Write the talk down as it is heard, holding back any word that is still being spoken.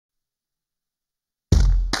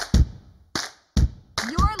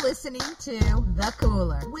listening to The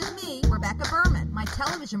Cooler with me, Rebecca Berman. My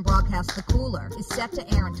television broadcast, The Cooler, is set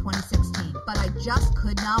to air in 2016, but I just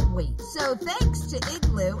could not wait. So thanks to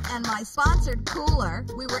Igloo and my sponsored cooler,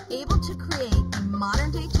 we were able to create a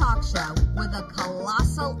modern-day talk show with a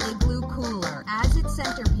colossal Igloo cooler as its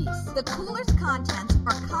centerpiece. The cooler's contents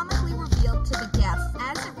are comically revealed to the guests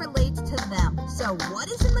as it relates to them. So what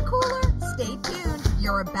is in the cooler? Stay tuned.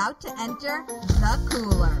 You're about to enter The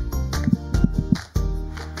Cooler.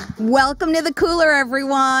 Welcome to The Cooler,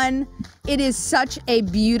 everyone. It is such a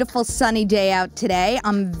beautiful sunny day out today.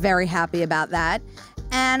 I'm very happy about that.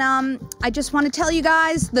 And I just want to tell you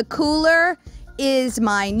guys, The Cooler is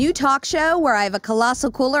my new talk show where I have a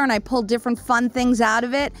colossal cooler and I pull different fun things out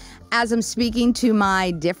of it as I'm speaking to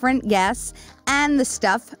my different guests, and the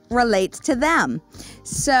stuff relates to them.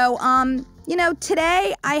 So, you know,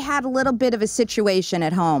 today I had a little bit of a situation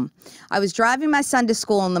at home. I was driving my son to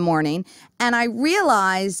school in the morning, and I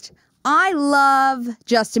realized I love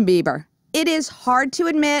Justin Bieber. It is hard to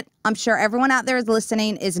admit. I'm sure everyone out there is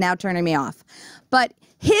listening is now turning me off. But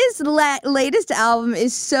his latest album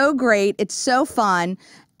is so great. It's so fun.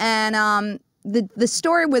 And the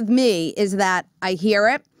story with me is that I hear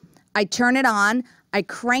it, I turn it on, I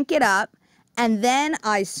crank it up, and then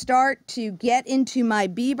I start to get into my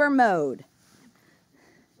Bieber mode.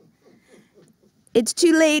 It's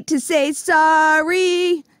too late to say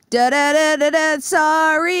sorry, da-da-da-da-da,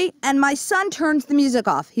 sorry. And my son turns the music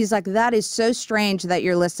off. He's like, that is so strange that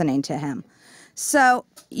you're listening to him. So,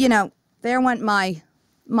 you know, there went my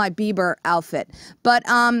Bieber outfit. But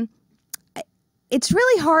it's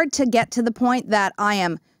really hard to get to the point that I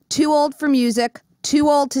am too old for music, too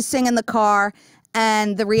old to sing in the car,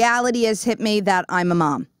 and the reality has hit me that I'm a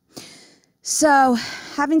mom. So,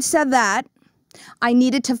 having said that, I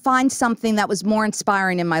needed to find something that was more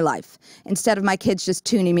inspiring in my life, instead of my kids just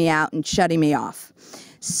tuning me out and shutting me off.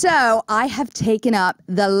 So I have taken up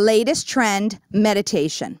the latest trend,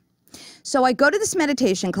 meditation. So I go to this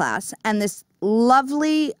meditation class, and this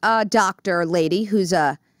lovely doctor lady, who's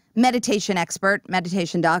a meditation expert,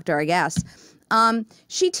 meditation doctor, I guess,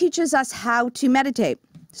 she teaches us how to meditate.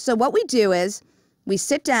 So what we do is we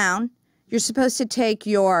sit down. You're supposed to take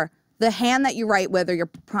the hand that you write with,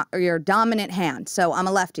 or your dominant hand. So I'm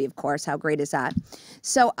a lefty, of course. How great is that?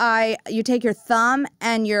 So you take your thumb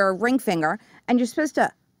and your ring finger, and you're supposed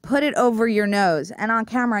to put it over your nose. And on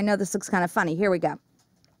camera, I know this looks kind of funny. Here we go.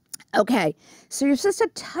 Okay, so you're supposed to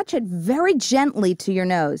touch it very gently to your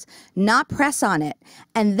nose, not press on it.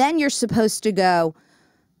 And then you're supposed to go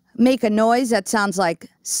make a noise that sounds like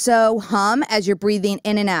so hum as you're breathing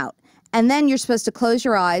in and out. And then you're supposed to close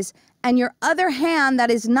your eyes, and your other hand that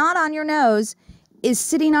is not on your nose is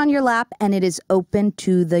sitting on your lap, and it is open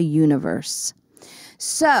to the universe.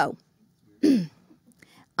 So,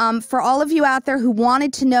 for all of you out there who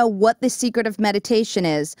wanted to know what the secret of meditation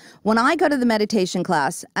is, when I go to the meditation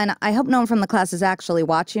class, and I hope no one from the class is actually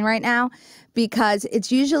watching right now, because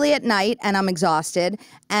it's usually at night and I'm exhausted,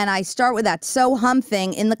 and I start with that so hum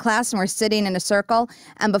thing in the class and we're sitting in a circle,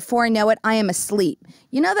 and before I know it, I am asleep.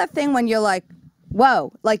 You know that thing when you're like,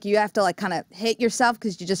 whoa, like you have to like kind of hit yourself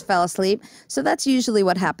because you just fell asleep? So that's usually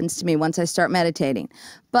what happens to me once I start meditating.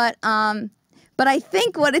 But I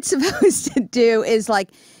think what it's supposed to do is, like,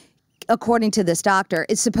 according to this doctor,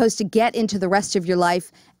 it's supposed to get into the rest of your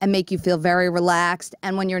life and make you feel very relaxed.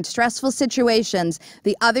 And when you're in stressful situations,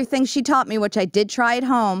 the other thing she taught me, which I did try at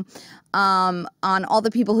home, on all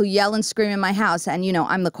the people who yell and scream in my house, and you know,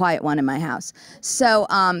 I'm the quiet one in my house. So,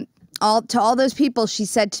 to all those people, she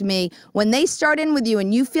said to me, when they start in with you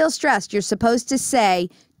and you feel stressed, you're supposed to say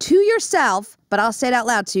to yourself, but I'll say it out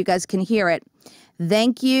loud so you guys can hear it,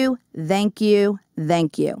 thank you, thank you,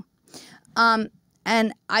 thank you.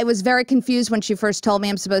 And I was very confused when she first told me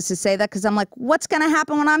I'm supposed to say that, because I'm like, what's going to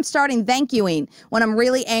happen when I'm starting thank youing, when I'm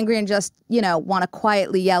really angry and just, you know, want to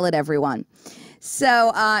quietly yell at everyone?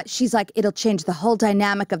 So she's like, it'll change the whole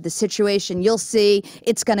dynamic of the situation. You'll see,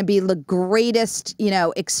 it's going to be the greatest, you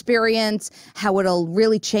know, experience, how it'll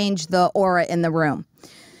really change the aura in the room.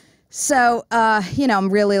 So, you know, I'm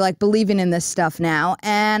really like believing in this stuff now.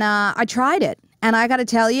 And I tried it. And I got to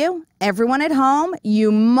tell you, everyone at home,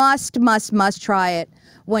 you must try it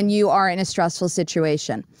when you are in a stressful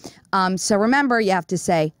situation. So remember, you have to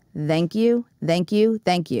say, thank you, thank you,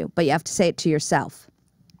 thank you. But you have to say it to yourself.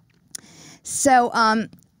 So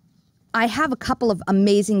I have a couple of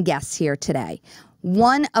amazing guests here today,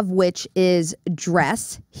 one of which is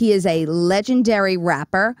Dress. He is a legendary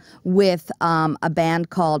rapper with a band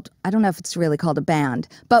called, I don't know if it's really called a band,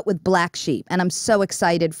 but with Black Sheep. And I'm so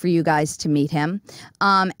excited for you guys to meet him.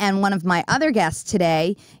 And one of my other guests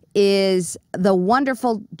today is the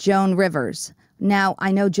wonderful Joan Rivers. Now,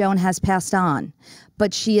 I know Joan has passed on,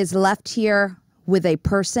 but she is left here with a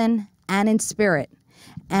person and in spirit.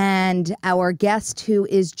 And our guest, who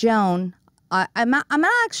is Joan, I'm not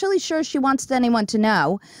actually sure she wants anyone to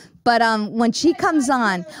know, but when she comes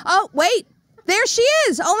on, oh, wait, there she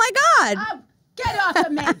is. Oh, my God. Oh, get off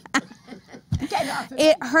of me. Get off of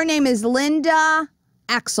me. Her name is Linda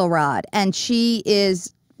Axelrod, and she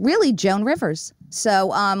is really Joan Rivers. So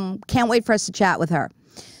can't wait for us to chat with her.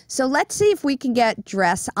 So let's see if we can get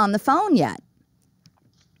Dress on the phone yet.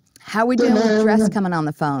 How are we doing with Dress coming on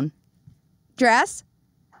the phone? Dress?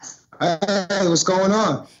 Hey, what's going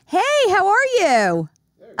on? Hey, how are you?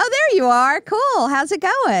 Oh, there you are. Cool. How's it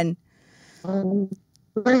going?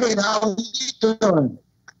 Great. How are you doing?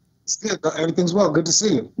 It's good. Everything's well. Good to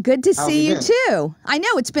see you. Good to see you too. I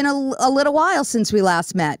know it's been a little while since we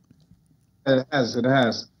last met. It has. It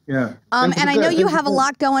has. Yeah. And I know you have a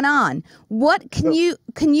lot going on. What can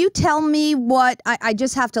you tell me what I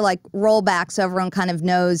just have to like roll back so everyone kind of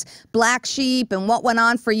knows Black Sheep and what went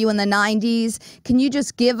on for you in the 90s. Can you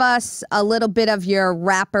just give us a little bit of your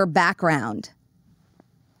rapper background?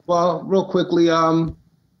 Well, real quickly,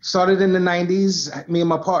 started in the 90s. Me and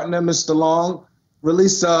my partner, Mr. Long,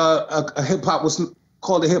 released a hip hop, what's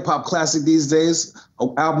called a hip hop classic these days,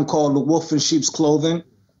 an album called The Wolf in Sheep's Clothing.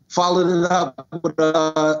 Followed it up with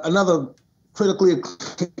another critically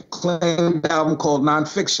acclaimed album called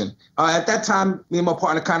Nonfiction. At that time, me and my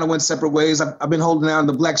partner kind of went separate ways. I've been holding down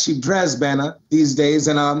the Black Sheep Dress banner these days,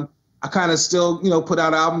 and I kind of still, put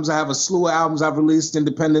out albums. I have a slew of albums I've released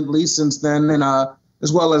independently since then, and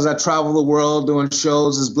as well as I travel the world doing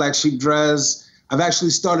shows as Black Sheep Dress. I've actually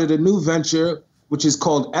started a new venture, which is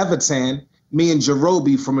called Evertan. Me and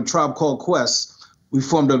Jerobi from A Tribe Called Quest. We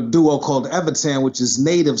formed a duo called Evertan, which is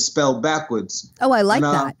native spelled backwards. Oh, I like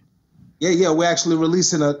that. Yeah. We're actually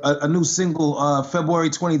releasing a new single February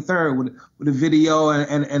 23rd with a video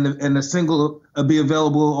and the single will be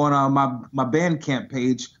available on my Bandcamp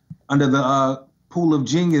page under the Pool of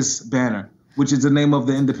Genius banner, which is the name of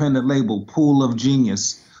the independent label, Pool of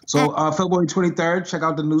Genius. So February 23rd, check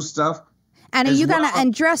out the new stuff. And are you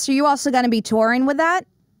and Dress, are you also gonna be touring with that?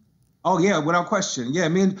 Oh yeah, without question. Yeah, I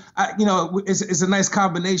mean, it's a nice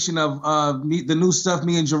combination of the new stuff,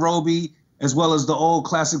 me and Jerobi, as well as the old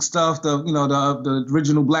classic stuff, the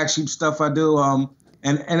original Black Sheep stuff I do,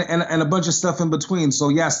 and a bunch of stuff in between. So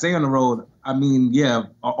yeah, stay on the road. I mean, yeah,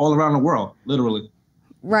 all around the world, literally.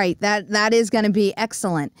 Right, that is going to be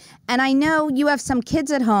excellent. And I know you have some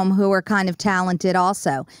kids at home who are kind of talented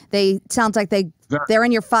also. Sounds like they're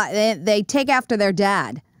in your they take after their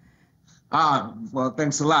dad. Well,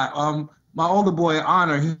 thanks a lot. My older boy,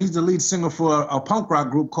 Honor, he's the lead singer for a punk rock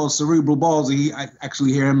group called Cerebral Ballsy. I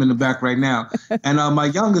actually hear him in the back right now. And my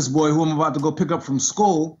youngest boy, who I'm about to go pick up from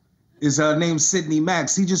school, is named Sidney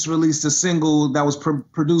Max. He just released a single that was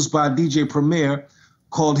produced by DJ Premier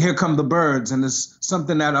called Here Come the Birds. And it's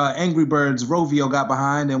something that Angry Birds Rovio got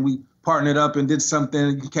behind, and we partnered up and did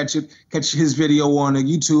something. You can catch his video on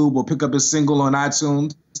YouTube or pick up his single on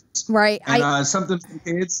iTunes. Right. And something for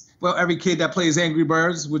kids. Well, every kid that plays Angry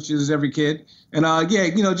Birds, which is every kid. And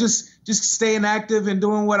just staying active and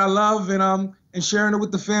doing what I love and sharing it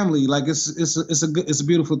with the family. Like it's a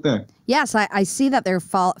beautiful thing. Yes, I see that they're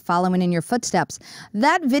following in your footsteps.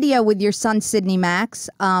 That video with your son Sidney Max,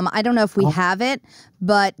 I don't know if we have it,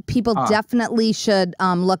 but people definitely should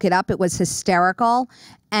look it up. It was hysterical.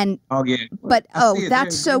 And but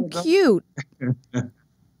that's so cute.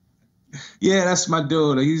 Yeah, that's my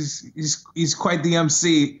dude. He's quite the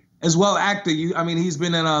MC as well, actor. He's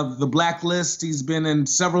been in The Blacklist. He's been in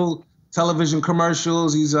several television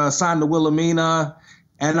commercials. He's signed to Wilhelmina,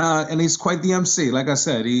 and he's quite the MC. Like I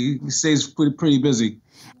said, he stays pretty busy.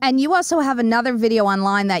 And you also have another video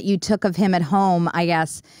online that you took of him at home, I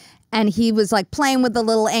guess. And he was like playing with the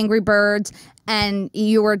little Angry Birds, and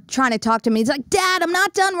you were trying to talk to him. He's like, "Dad, I'm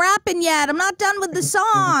not done rapping yet. I'm not done with the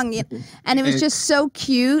song." And it was just so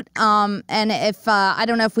cute. And if I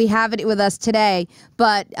don't know if we have it with us today,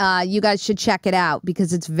 but you guys should check it out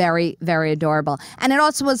because it's very, very adorable. And it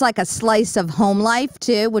also was like a slice of home life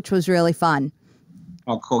too, which was really fun.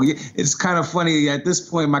 Oh, cool. Yeah, it's kind of funny. At this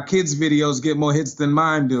point, my kids' videos get more hits than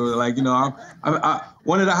mine do. Like,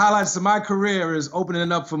 one of the highlights of my career is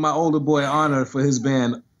opening up for my older boy, Honor, for his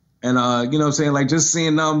band. And, what I'm saying? Like, just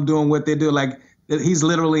seeing them doing what they do. Like, he's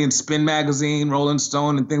literally in Spin Magazine, Rolling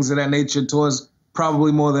Stone, and things of that nature, tours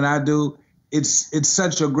probably more than I do. It's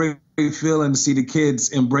such a great feeling to see the kids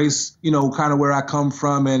embrace, kind of where I come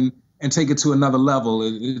from and take it to another level.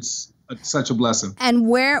 It's such a blessing.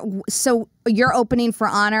 And so you're opening for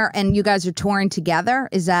Honor and you guys are touring together?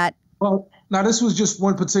 Is that? Well, now this was just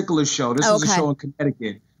one particular show. This was a show in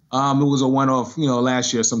Connecticut. It was a one-off,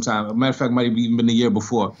 last year sometime. As a matter of fact, might have even been the year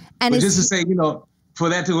before. And but just to say, for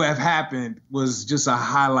that to have happened was just a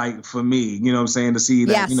highlight for me. You know what I'm saying? To see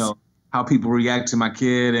that, Yes. how people react to my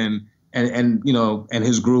kid and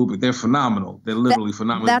his group. They're phenomenal. They're literally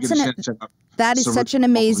phenomenal. That is such an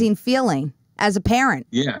amazing feeling as a parent.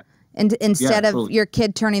 Yeah. And instead of truly. your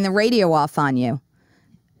kid turning the radio off on you,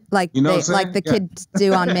 like the kids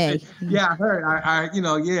do on me. Yeah, I heard.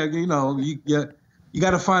 You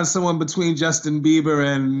got to find someone between Justin Bieber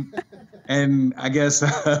and I guess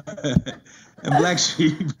and Black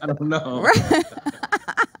Sheep. I don't know.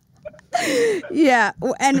 Yeah.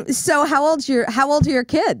 And so how old are your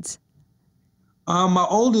kids? My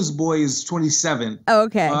oldest boy is 27. Oh,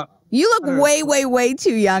 okay. You look way, way, way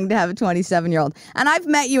too young to have a 27-year-old. And I've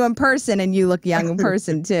met you in person, and you look young in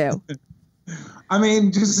person too. I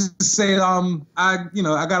mean, just to say, I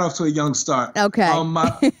got off to a young start. Okay. I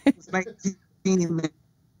was 19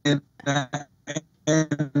 and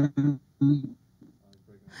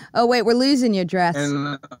oh wait, we're losing your dress.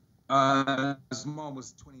 And his mom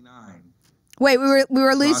was 29. Wait, we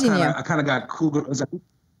were losing you. I kind of got cougar.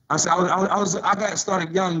 I got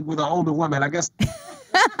started young with an older woman. I guess. You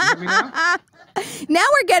hear me now? Now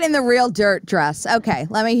we're getting the real dirt dress. Okay,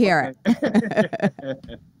 let me hear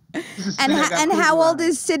it. And how old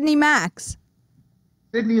is Sydney Max?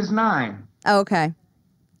 Sydney is 9. Oh, okay.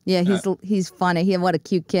 Yeah, he's funny. What a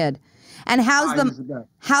cute kid. And how's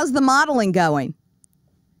the modeling going?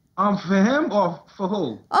 For him or for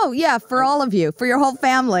who? Oh yeah, for all of you, for your whole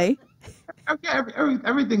family. Yeah,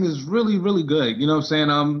 everything is really, really good. You know what I'm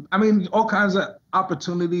saying? I mean, all kinds of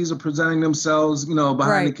opportunities are presenting themselves,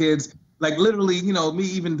 behind the kids. Like literally, me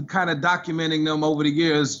even kind of documenting them over the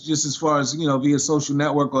years, just as far as, via social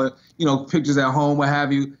network or, pictures at home, what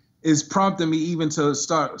have you, is prompting me even to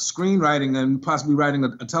start screenwriting and possibly writing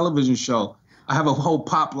a television show. I have a whole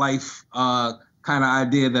pop life kind of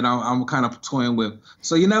idea that I'm kind of toying with.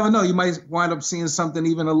 So you never know. You might wind up seeing something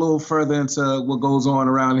even a little further into what goes on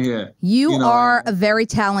around here. You are a very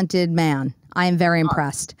talented man. I am very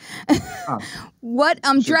impressed. What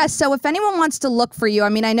dress? So if anyone wants to look for you, I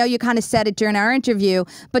mean, I know you kind of said it during our interview,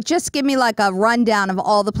 but just give me like a rundown of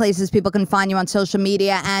all the places people can find you on social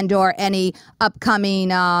media and or any upcoming,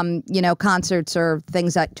 concerts or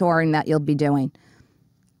things like touring that you'll be doing.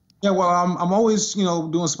 Yeah, well, I'm always,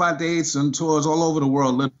 doing spot dates and tours all over the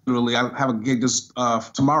world. Literally, I have a gig this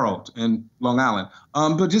tomorrow in Long Island.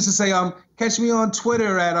 But just to say, catch me on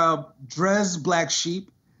Twitter at Drez Black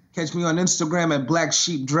Sheep. Catch me on Instagram at Black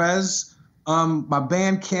Sheep Drez. My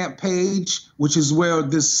Bandcamp page, which is where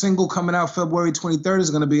this single coming out February 23rd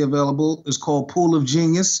is going to be available, is called Pool of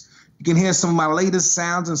Genius. You can hear some of my latest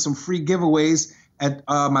sounds and some free giveaways at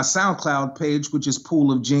my SoundCloud page, which is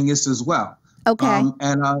Pool of Genius as well. Okay.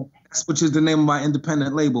 Which is the name of my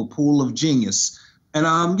independent label, Pool of Genius.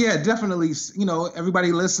 And definitely,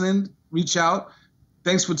 everybody listening, reach out.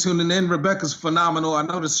 Thanks for tuning in. Rebecca's phenomenal. I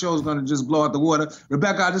know the show is going to just blow out the water.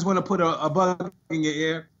 Rebecca, I just want to put a bug in your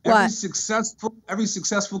ear. What? Every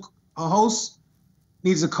successful host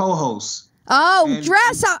needs a co-host. Oh,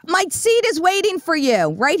 dress up. My seat is waiting for you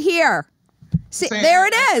right here. See, there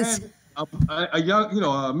it is. A young,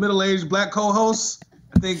 a middle-aged black co-host.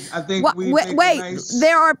 I think wait, nice,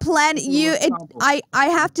 there are plenty. I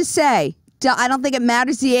have to say, I don't think it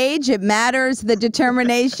matters the age. It matters the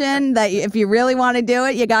determination that if you really want to do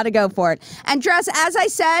it, you got to go for it. And Dress, as I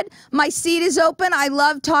said, my seat is open. I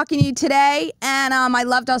love talking to you today, and I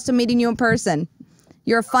loved also meeting you in person.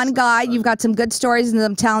 You're a fun guy. You've got some good stories and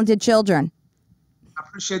some talented children. I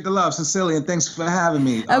appreciate the love, sincerely, and thanks for having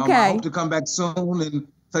me. Okay. I hope to come back soon and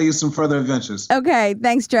tell you some further adventures. Okay.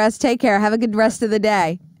 Thanks, Dress. Take care. Have a good rest of the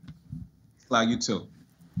day. You too.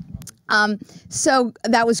 So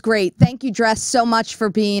that was great. Thank you, Dress, so much for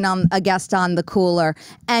being a guest on The Cooler.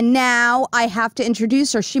 And now I have to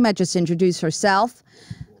introduce her. She might just introduce herself.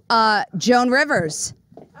 Joan Rivers.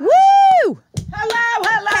 Woo!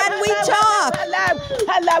 Hello. Can we talk?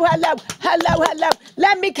 Hello.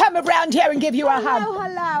 Let me come around here and give you a hug.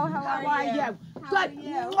 Hello. How are you? Good.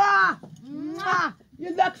 Mwah.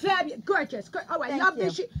 You look fabulous. Gorgeous. Oh, I love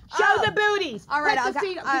this. Show the booties. All right, Put the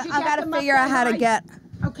feet up. I got to figure out how to get...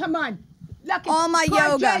 Oh, come on. Look all my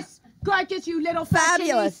gorgeous, yoga. Gorgeous, you little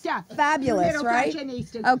fabulous. fashionista. Fabulous, little right?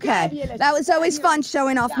 Fashionista. Okay. Fabulous. That was always fun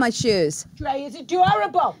showing off my shoes. Dre is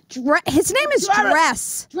adorable. His name is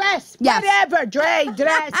Dress. Dress. Yes. Whatever, Dre,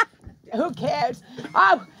 dress. Who cares?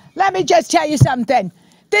 Oh, let me just tell you something.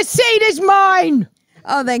 The seat is mine.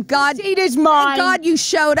 Oh, thank God. The seat is mine. Thank God you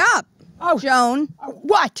showed up, Joan.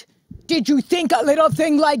 What? Did you think a little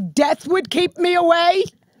thing like death would keep me away?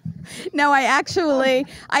 No, I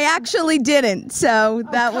actually didn't. So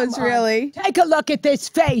that was Come on. really. Take a look at this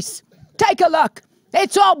face. Take a look.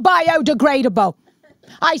 It's all biodegradable.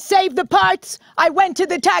 I saved the parts. I went to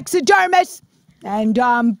the taxidermist. And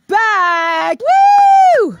I'm back.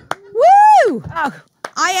 Woo! Woo! Oh,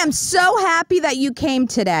 I am so happy that you came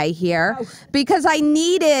today here because I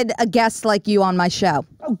needed a guest like you on my show.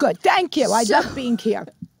 oh, good. Thank you. I So- love being here.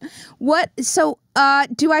 What? So,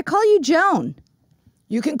 do I call you Joan?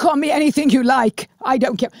 You can call me anything you like. I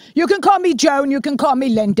don't care. You can call me Joan. You can call me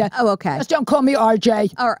Linda. Oh, okay. Just don't call me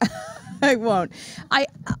RJ. Or I won't.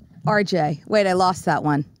 RJ. Wait, I lost that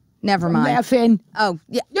one. Never mind. Laughing. Oh,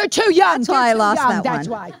 yeah. You're too young. That's why I You're too lost young. that That's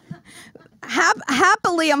one. why.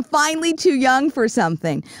 Happily, I'm finally too young for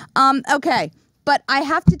something. Okay. But I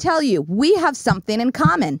have to tell you, we have something in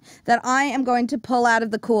common that I am going to pull out of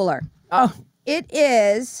the cooler. Oh, It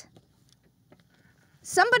is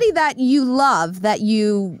somebody that you love, that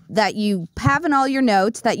you have in all your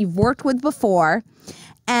notes, that you've worked with before.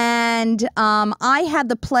 And I had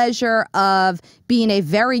the pleasure of being a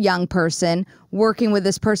very young person working with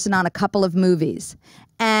this person on a couple of movies.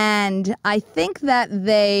 And I think that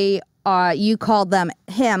you called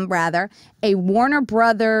him rather, a Warner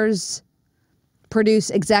Brothers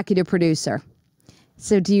executive producer.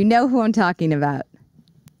 So do you know who I'm talking about?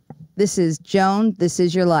 This is Joan, This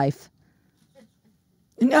Is Your Life.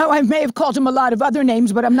 no, I may have called him a lot of other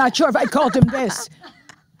names, but I'm not sure if I called him this.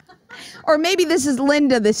 Or maybe this is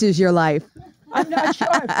Linda, This Is Your Life. I'm not sure.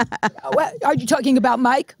 Are you talking about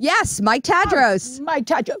Mike? Yes, Mike Tadros. Mike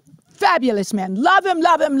Tadros. Fabulous man. Love him,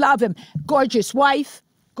 love him, love him. Gorgeous wife.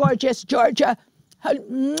 Gorgeous Georgia.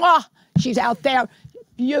 Mwah. She's out there.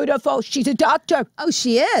 Beautiful. She's a doctor. Oh,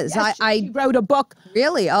 she is. Yes, she I wrote a book.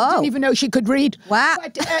 really. Oh, Didn't even know she could read. Wow.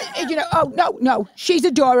 But, no. She's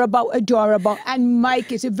adorable. And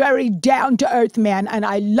Mike is a very down-to-earth man, and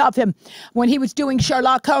I love him. When he was doing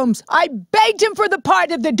Sherlock Holmes, I begged him for the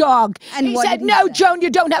part of the dog. And he what said, did he no, say? Joan,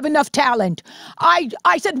 you don't have enough talent. I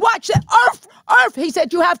said, watch that. Arf. He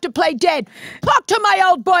said, you have to play dead. Talk to my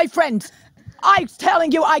old boyfriends. I'm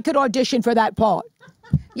telling you, I could audition for that part.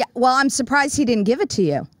 yeah. Well, I'm surprised he didn't give it to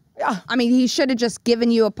you. Yeah. I mean, he should have just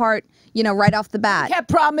given you a part, right off the bat. Kept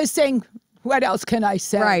promising. What else can I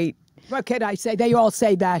say? Right. What can I say? They all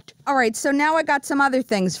say that. All right. So now I got some other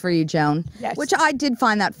things for you, Joan. Yes. Which I did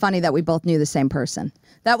find that funny that we both knew the same person.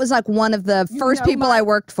 That was like one of the first know people Mike? I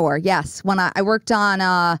worked for. Yes. When I worked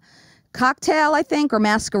on Cocktail, I think, or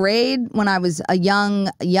Masquerade, when I was a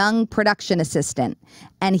young production assistant.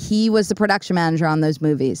 And he was the production manager on those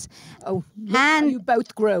movies. Oh, look how And- you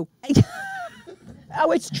both grew.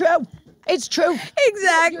 Oh, it's true. It's true.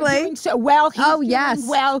 Exactly. You're doing so well. He's Oh, doing yes.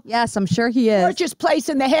 well. Yes, I'm sure he is. Gorgeous place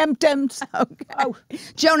in the Hamptons. Okay. Oh,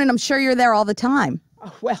 Joan, and I'm sure you're there all the time.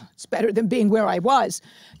 oh, well, it's better than being where I was.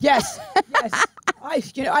 Yes, yes.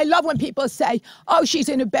 I love when people say, "Oh, she's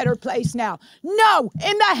in a better place now." No,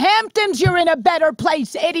 in the Hamptons, you're in a better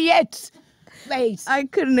place, idiots. Place. I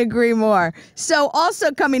couldn't agree more. So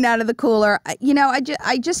also coming out of the cooler,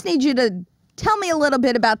 I just need you to tell me a little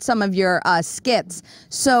bit about some of your skits.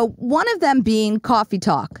 So one of them being Coffee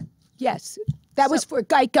Talk. Yes, that was for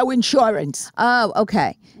Geico Insurance. Oh,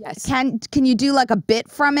 okay. Yes. Can you do like a bit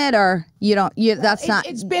from it, or you don't? That's not.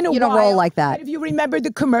 It's been a you while. don't roll like that. But if you remember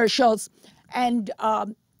the commercials, and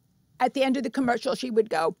at the end of the commercial, she would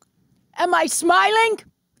go, "Am I smiling?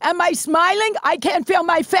 Am I smiling? I can't feel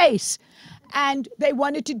my face." And they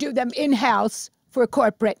wanted to do them in-house for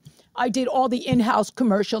corporate. I did all the in-house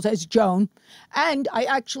commercials as Joan, and I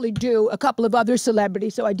actually do a couple of other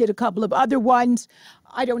celebrities. So I did a couple of other ones.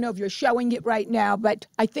 I don't know if you're showing it right now, but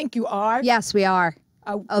I think you are. Yes, we are.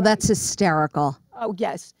 Oh, Oh, that's hysterical. Oh,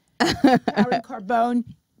 yes. Karen Carbone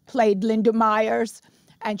played Linda Myers,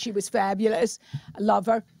 and she was fabulous. I love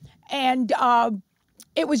her. And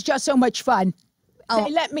it was just so much fun. Oh.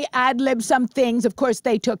 They let me ad-lib some things. Of course,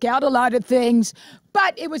 they took out a lot of things,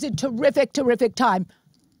 but it was a terrific, terrific time.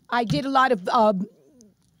 I did a lot of,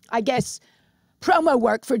 I guess, promo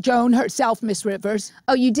work for Joan herself, Miss Rivers.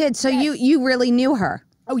 Oh, you did. So you really knew her.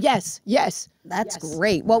 Oh, yes, yes. That's yes.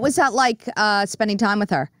 great. What was that like spending time with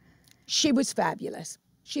her? She was fabulous.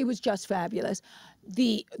 She was just fabulous.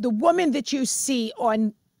 The woman that you see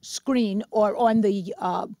on screen or on the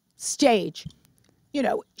stage,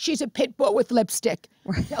 she's a pit bull with lipstick.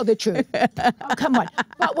 Tell the truth. Oh, come on.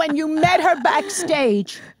 But when you met her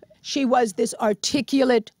backstage, she was this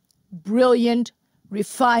articulate, brilliant,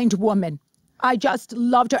 refined woman. I just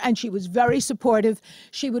loved her, and she was very supportive.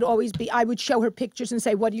 She would always be, I would show her pictures and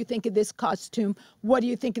say, what do you think of this costume? What do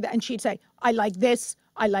you think of that? And she'd say, I like this.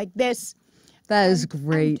 I like this. That is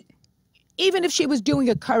great. Even if she was doing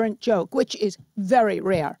a current joke, which is very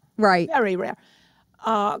rare, Right. Very rare.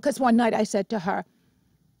 Because one night I said to her,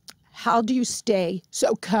 how do you stay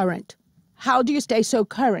so current? How do you stay so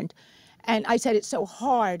current? And I said, it's so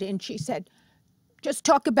hard. And she said, just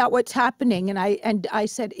talk about what's happening. And I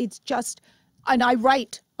said, it's just, and I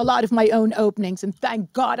write a lot of my own openings. And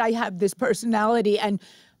thank God I have this personality and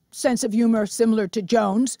sense of humor similar to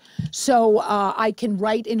Joan's. So I can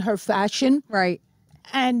write in her fashion. Right.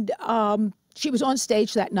 And she was on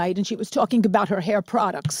stage that night and she was talking about her hair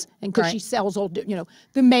products. And because she sells all,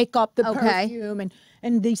 the makeup, the perfume,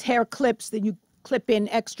 and these hair clips that you clip in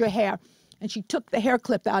extra hair. And she took the hair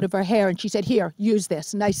clip out of her hair and she said, here, use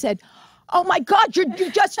this. And I said, oh my God, you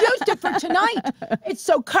just used it for tonight. It's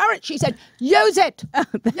so current. She said, use it.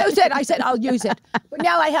 Use it. I said, I'll use it. But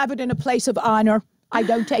now I have it in a place of honor. I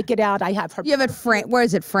don't take it out. I have her. You have it framed. Where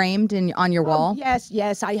is it framed on your wall?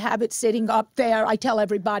 Yes. I have it sitting up there. I tell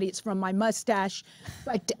everybody it's from my mustache.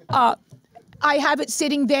 But I have it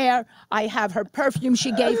sitting there. I have her perfume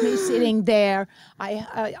she gave me sitting there.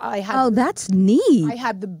 I have. Oh, that's neat. I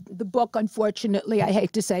have the book, unfortunately, I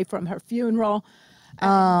hate to say, from her funeral.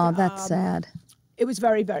 Oh, that's sad. It was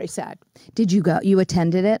very, very sad. Did you go? You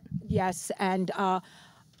attended it? Yes, and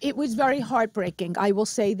it was very heartbreaking. I will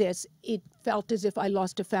say this. It felt as if I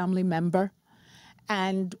lost a family member.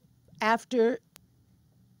 And after,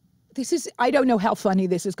 I don't know how funny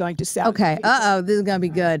this is going to sound. Okay. This is going to be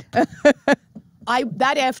good.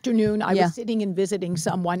 That afternoon, I was sitting and visiting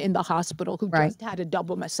someone in the hospital who just had a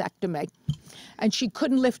double mastectomy. And she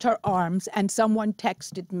couldn't lift her arms, and someone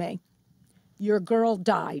texted me, your girl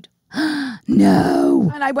died. No.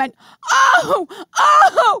 And I went,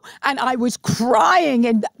 oh, and I was crying.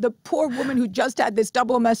 And the poor woman who just had this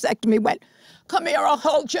double mastectomy went, come here, I'll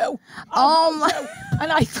hold you. I'll hold you.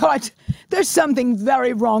 And I thought, there's something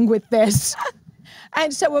very wrong with this.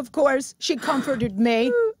 And so, of course, she comforted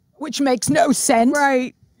me, which makes no sense.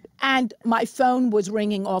 Right. And my phone was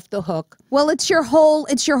ringing off the hook. Well, it's your whole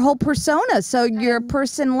persona. So your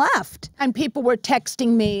person left. And people were texting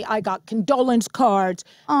me. I got condolence cards,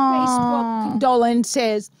 Facebook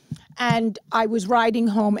condolences. And I was riding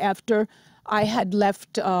home after I had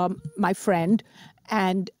left my friend.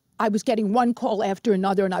 And I was getting one call after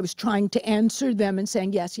another. And I was trying to answer them and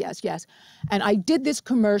saying, yes, yes, yes. And I did this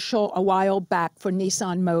commercial a while back for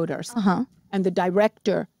Nissan Motors. And the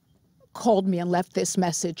director called me and left this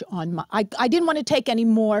message on my, I didn't want to take any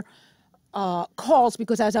more calls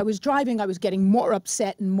because as I was driving, I was getting more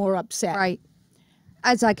upset and more upset. Right.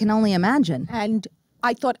 As I can only imagine. And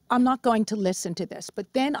I thought, I'm not going to listen to this.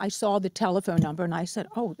 But then I saw the telephone number and I said,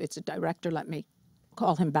 oh, it's a director. Let me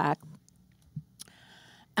call him back.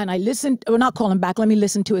 And I listened, or not call him back, let me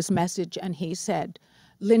listen to his message. And he said,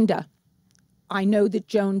 Linda, I know that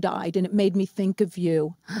Joan died, and it made me think of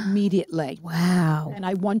you immediately. Wow. And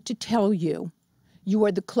I want to tell you, you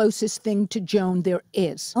are the closest thing to Joan there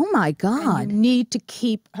is. Oh, my God. And you need to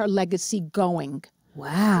keep her legacy going.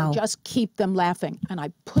 Wow. So just keep them laughing. And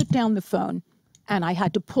I put down the phone, and I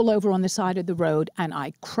had to pull over on the side of the road, and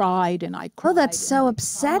I cried, and I cried. Oh, that's so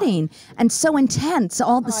upsetting and so intense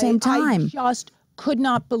all at the same time. I just could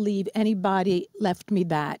not believe anybody left me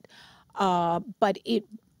that. But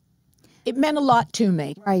it meant a lot to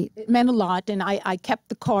me. Right. It meant a lot. And I kept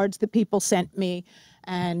the cards that people sent me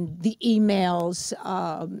and the emails.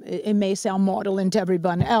 It may sound maudlin to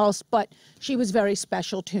everyone else, but she was very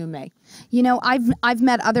special to me. You know, I've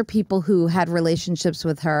met other people who had relationships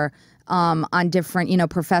with her on different,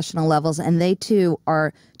 professional levels, and they too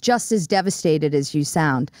are just as devastated as you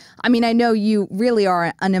sound. I mean, I know you really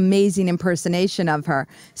are an amazing impersonation of her.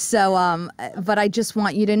 So, but I just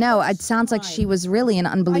want you to know, it sounds like she was really an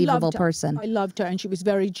unbelievable person. I loved her, and she was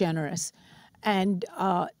very generous. And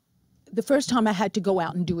the first time I had to go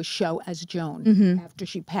out and do a show as Joan after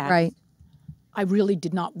she passed, I really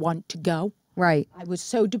did not want to go. Right. I was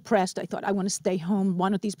so depressed. I thought, I want to stay home. Why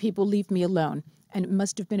don't these people leave me alone? And it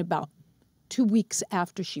must have been about 2 weeks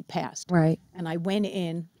after she passed. Right. And I went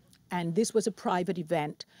in, and this was a private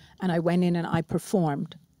event, and I went in and I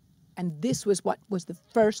performed. And this was what was the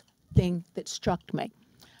first thing that struck me.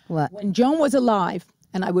 What? When Joan was alive,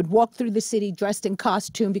 and I would walk through the city dressed in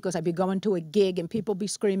costume because I'd be going to a gig and people be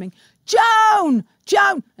screaming, Joan,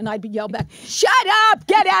 Joan, and I'd be yelled back, shut up,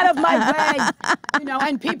 get out of my way,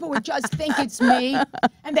 and people would just think it's me,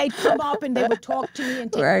 and they'd come up and they would talk to me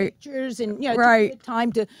and take pictures and, take the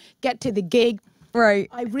time to get to the gig. Right.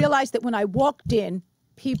 I realized that when I walked in,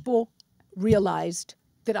 people realized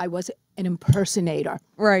that I was an impersonator.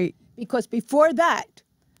 Right. Because before that,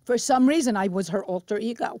 for some reason, I was her alter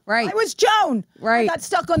ego. Right. I was Joan. Right. I got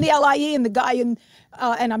stuck on the LIE, and the guy and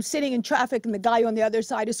I'm sitting in traffic, and the guy on the other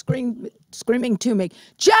side is screaming to me,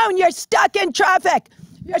 Joan, you're stuck in traffic.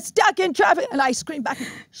 you're stuck in traffic. And I screamed back,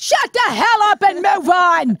 shut the hell up and move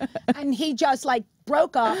on. And he just like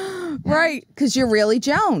broke up. Right, because you're really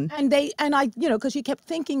Joan. And I, because you kept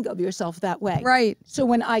thinking of yourself that way. Right. So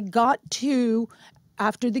when I got to,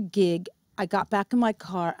 after the gig, I got back in my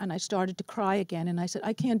car and I started to cry again. And I said,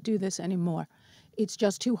 I can't do this anymore. It's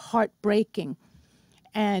just too heartbreaking.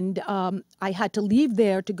 And I had to leave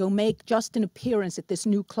there to go make just an appearance at this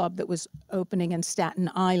new club that was opening in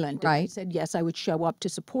Staten Island. Right. And I said, yes, I would show up to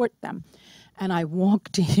support them. And I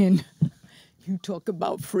walked in. You talk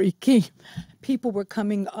about freaky. People were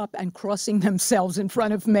coming up and crossing themselves in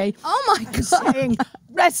front of me. Oh, my God. Saying,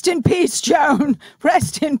 rest in peace, Joan.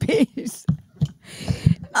 Rest in peace.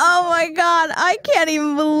 Oh my God, I can't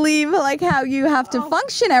even believe like how you have to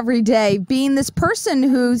function every day being this person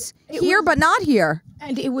who's here but not here.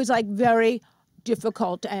 And it was like very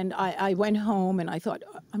difficult. And I went home and I thought,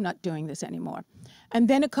 I'm not doing this anymore. And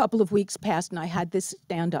then a couple of weeks passed and I had this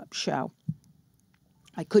stand-up show.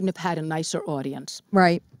 I couldn't have had a nicer audience.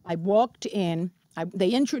 Right. I walked in, they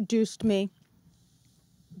introduced me,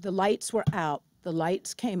 the lights were out, the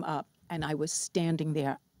lights came up, and I was standing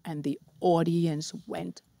there, and the audience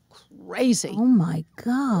went crazy. Oh my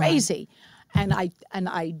God. Crazy. And I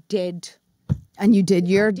did. And you did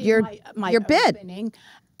your my bid. opening,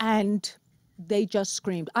 and they just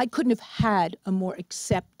screamed. I couldn't have had a more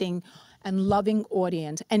accepting and loving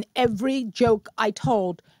audience. And every joke I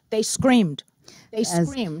told, they screamed. They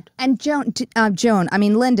screamed. And Joan, Joan.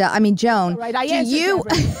 Right, I do answered you,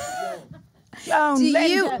 Joan, do Linda,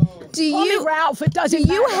 you, do call me you, Ralph, it doesn't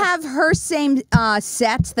do you matter. have her same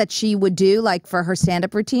sets that she would do, like for her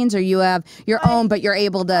stand-up routines, or you have your own, but you're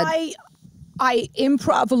able to? I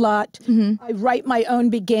improv a lot. Mm-hmm. I write my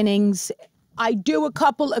own beginnings. I do a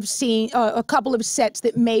couple of sets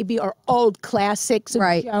that maybe are old classics of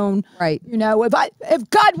Right. Joan. Right. You know, if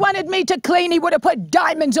God wanted me to clean, he would have put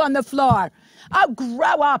diamonds on the floor. I'll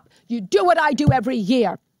grow up. You do what I do every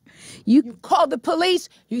year. You call the police.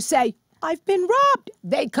 You say, I've been robbed.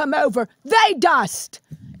 They come over. They dust.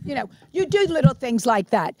 You know, you do little things like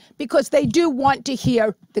that because they do want to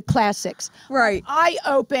hear the classics. Right. I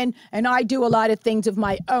open and I do a lot of things of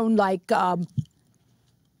my own, like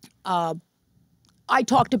I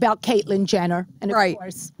talked about Caitlyn Jenner, and of Right.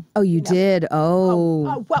 course. Oh, you did.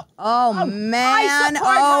 Oh. Man.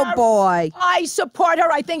 Oh boy. I support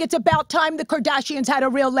her. I think it's about time the Kardashians had a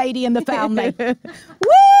real lady in the family.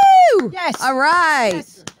 Woo! Yes. All right.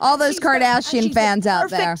 Yes. All those She's Kardashian fans out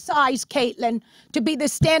there. Perfect size, Caitlyn, to be the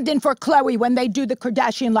stand-in for Khloe when they do the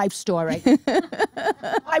Kardashian life story.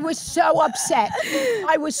 I was so upset.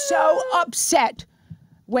 I was so upset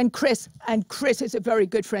when Chris is a very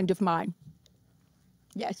good friend of mine.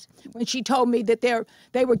 Yes, when she told me that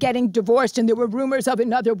they were getting divorced and there were rumors of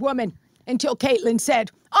another woman, until Caitlyn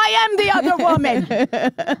said, I am the other woman.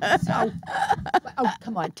 So, oh,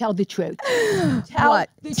 come on, tell the truth.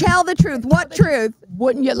 What? Tell the truth. What truth?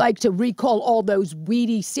 Wouldn't you like to recall all those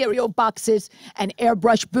weedy cereal boxes and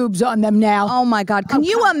airbrush boobs on them now? Oh my God. Can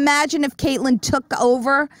you imagine if Caitlyn took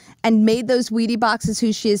over and made those Wheatie boxes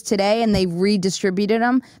who she is today and they redistributed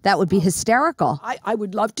them? That would be hysterical. I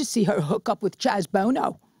would love to see her hook up with Chaz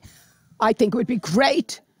Bono. I think it would be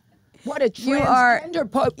great. What a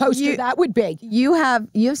transgender poster that would be. You have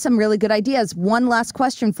some really good ideas. One last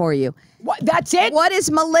question for you. What, that's it? What is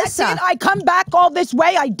Melissa? That's it? I come back all this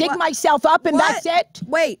way, I dig myself up, and that's it?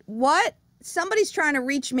 Wait, what? Somebody's trying to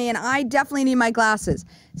reach me, and I definitely need my glasses.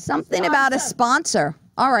 Something about a sponsor.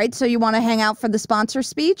 All right, so you want to hang out for the sponsor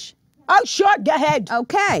speech? Oh, sure, go ahead.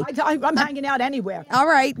 Okay. I'm hanging out anywhere. All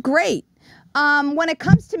right, great. When it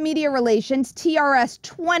comes to media relations, TRS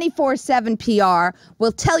 24/7 PR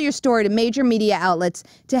will tell your story to major media outlets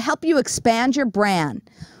to help you expand your brand.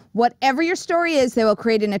 Whatever your story is, they will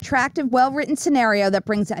create an attractive, well-written scenario that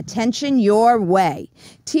brings attention your way.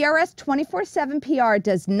 TRS 24/7 PR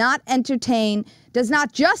does not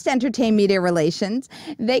just entertain media relations.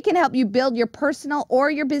 They can help you build your personal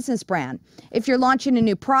or your business brand. If you're launching a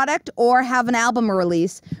new product or have an album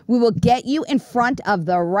release, we will get you in front of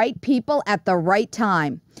the right people at the right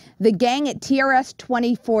time. The gang at TRS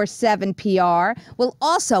 24/7 PR will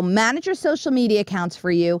also manage your social media accounts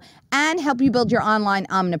for you and help you build your online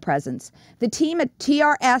omnipresence. The team at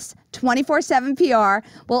TRS 24/7 PR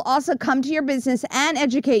will also come to your business and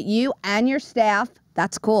educate you and your staff,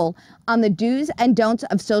 that's cool, on the do's and don'ts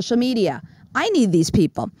of social media. I need these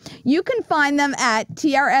people. You can find them at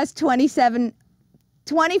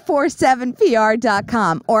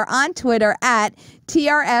TRS247PR.com or on Twitter at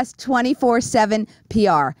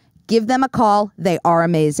TRS247PR. Give them a call. They are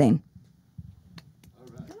amazing.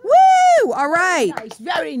 Woo! All right. Nice,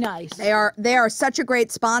 very nice. They are such a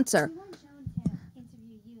great sponsor.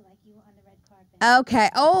 Okay.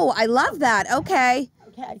 Oh, I love that. Okay.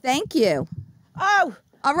 Okay. Thank you. Oh,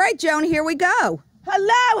 All right, Joan, here we go.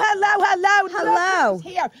 hello. Hello. Look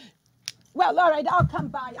who's here. Well, all right, I'll come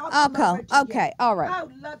by. I'll come over to Okay, you. all right. Oh,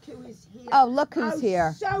 look who is here. Oh, look who's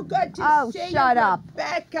here. So good to Oh, see shut you, up.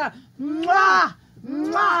 Rebecca. Mwah.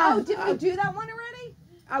 Mwah. Oh, did we do that one already?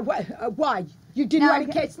 Why? You didn't No,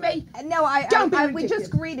 want to kiss me? No, Don't be we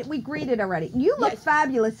just ridiculous. we greeted already. You look Yes.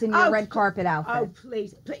 fabulous in your Oh, red carpet outfit. Oh,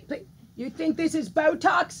 please. You think this is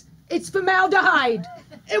Botox? It's formaldehyde.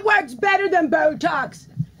 It works better than Botox.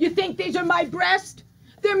 You think these are my breasts?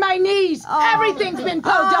 They're my knees. Oh. Everything's been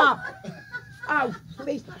pulled up. Oh,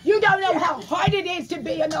 please. You don't know how hard it is to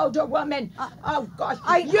be an older woman. Oh, gosh.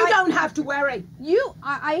 You don't have to worry.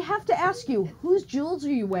 I have to ask you, whose jewels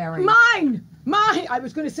are you wearing? Mine. I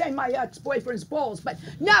was going to say my ex-boyfriend's balls, but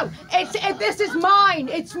no, this is mine.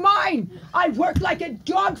 It's mine. I worked like a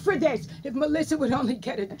dog for this. If Melissa would only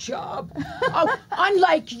get a job. Oh,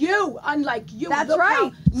 unlike you. That's Look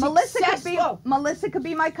right. how successful. Melissa could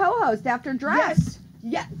be my co-host after dress.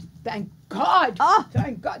 Yes. Thank God. Oh.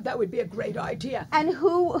 Thank God. That would be a great idea. And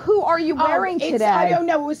who are you wearing today? I don't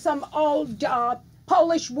know. It was some old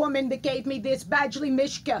Polish woman that gave me this Badgley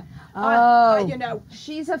Mishka. You know.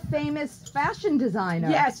 She's a famous fashion designer.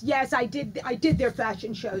 Yes, I did their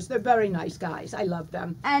fashion shows. They're very nice guys. I love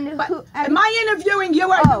them. And am I interviewing you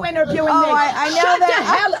or are you interviewing me? I know Shut that. the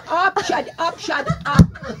hell up. Shut up.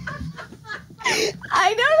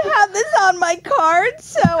 I don't have this on my card,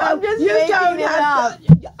 so I'm just making it up.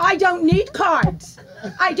 I don't need cards.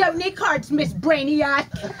 Miss Brainiac.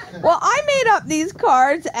 Well, I made up these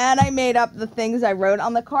cards, and I made up the things I wrote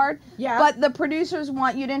on the card. Yeah. But the producers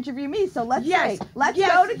want you to interview me, so let's go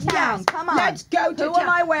to town. Yes. Come on. Let's go to town. Who am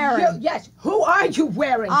I wearing? Who are you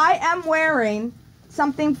wearing? I am wearing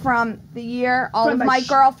something from the year. All of my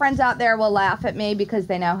girlfriends out there will laugh at me because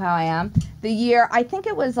they know how I am. The year, I think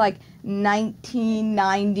it was like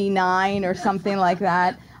 1999 or something like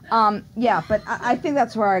that. But I think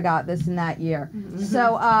that's where I got this in that year. Mm-hmm.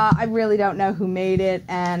 So I really don't know who made it,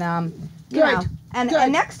 and you know, and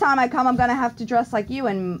next time I come, I'm gonna have to dress like you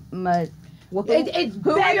and it's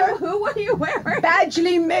better. Who are you wearing?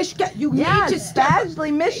 Badgley Mishka. You need to stop.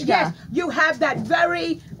 Badgley Mishka. Yes, you have that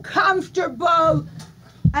very comfortable.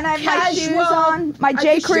 And I have casual, my shoes on, my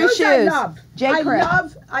J. Crew shoes. I love. J. Crew.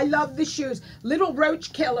 I love the shoes. Little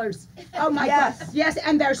roach killers. Oh my God. Yes,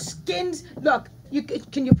 and their skins. Look,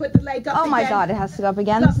 can you put the leg up? Oh again? my God, it has to go up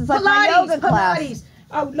again. Look, This is like my yoga class. Pilates.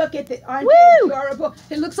 Oh, look at it. Aren't they adorable?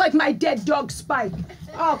 It looks like my dead dog Spike.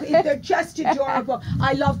 Oh, they're just adorable.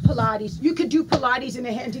 I love Pilates. You could do Pilates in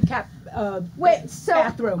a handicap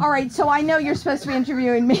bathroom. All right, so I know you're supposed to be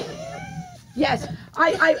interviewing me. Yes.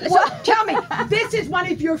 So tell me, this is one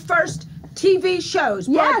of your first TV shows,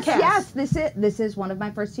 broadcast. Yes, this is one of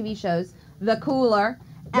my first TV shows, The Cooler.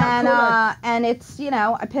 And it's, you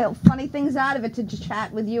know, I pick funny things out of it to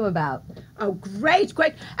chat with you about. Oh, great.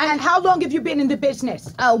 And how long have you been in the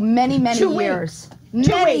business? Oh, many 2 years. weeks.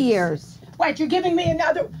 2 Many weeks. years. Wait, you're giving me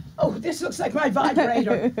another. Oh, this looks like my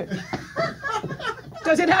vibrator.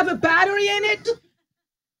 Does it have a battery in it?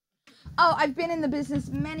 Oh, I've been in the business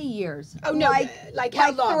many years. Oh, no. Like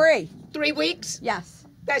how long? 3. 3 weeks? Yes.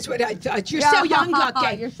 That's what I thought. You're so young,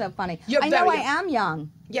 Lucky. You're so funny. You're I know very I am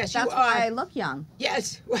young. Yes, That's you are. why I look young.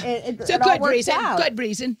 Yes. It's a good reason.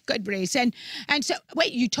 Good reason. And so,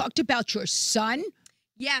 wait, you talked about your son?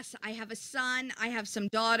 Yes, I have a son. I have some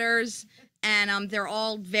daughters, and they're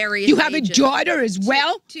all various You have ages. a daughter as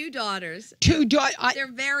well? Two daughters. Two daughters.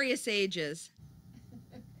 They're various ages.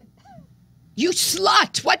 You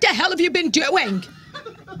slut! What the hell have you been doing?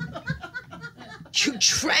 You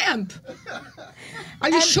tramp! Are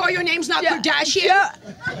you sure your name's not Kardashian?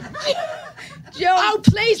 Joan, oh,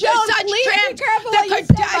 please, Joan, you're such please tramp! be careful The what you say.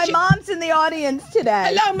 My Kardashian. mom's in the audience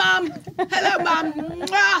today. Hello, Mom. Hello, Mom.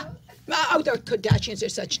 Mwah. Oh, the Kardashians are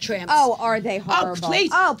such tramps. Oh, are they horrible? Oh,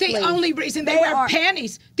 please. Oh, the please. only reason they wear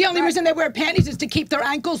panties. The only reason they wear panties is to keep their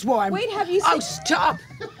ankles warm. Wait, have you seen... Oh, stop.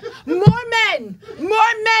 More men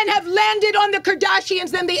have landed on the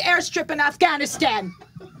Kardashians than the airstrip in Afghanistan.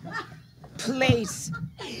 Please.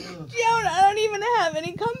 Joan, I don't even have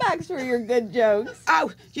any comebacks for your good jokes.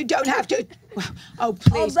 Oh, you don't have to. Oh,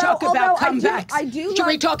 please, talk about comebacks. Should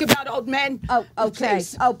we talk about old men? Oh, okay.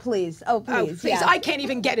 Please. Oh, please. Oh, please. Oh, please. Yes. I can't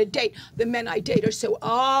even get a date. The men I date are so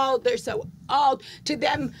old. They're so old. To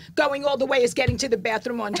them, going all the way is getting to the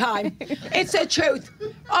bathroom on time. It's the truth.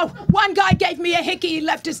 Oh, one guy gave me a hickey. He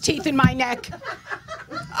left his teeth in my neck. And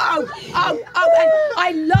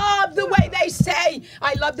I love the way they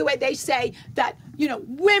say that, You know,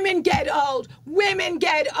 women get old. Women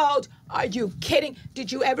get old. Are you kidding?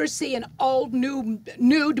 Did you ever see an old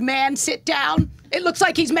nude man sit down? It looks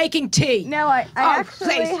like he's making tea. No, I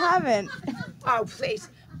actually please. haven't. Oh, please.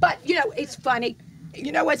 But, you know, it's funny.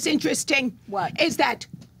 You know what's interesting? What? Is that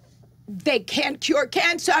they can't cure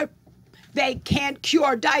cancer. They can't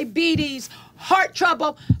cure diabetes, heart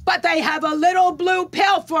trouble, but they have a little blue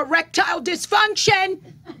pill for erectile dysfunction.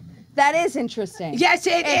 That is interesting. Yes,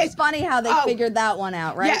 it is. It's funny how they figured that one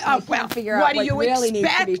out, right? Yeah, They can't figure out what really needs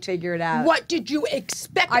to be figured out. What did you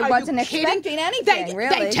expect? I Are wasn't you kidding? expecting anything,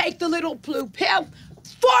 really. They take the little blue pill.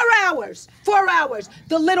 4 hours. 4 hours.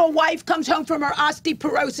 The little wife comes home from her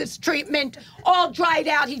osteoporosis treatment, all dried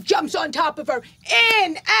out. He jumps on top of her.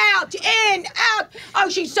 In, out, in, out. Oh,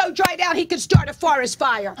 she's so dried out he could start a forest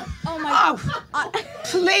fire. Oh, my God.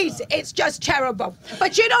 Please, it's just terrible.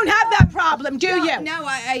 But you don't have that problem, do you? No,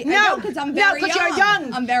 I don't, because I'm very young. No, because you're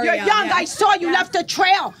young. I'm very young. young. You're young. Yeah. I saw you Yeah. left a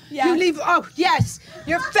trail. Yeah. You leave. Oh, yes.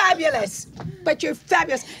 You're fabulous. But you're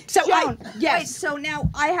fabulous. So Joan, yes. wait, so now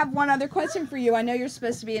I have one other question for you. I know you're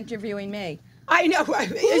supposed to be interviewing me. I know.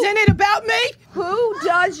 Isn't it about me? Who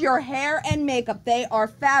does your hair and makeup? They are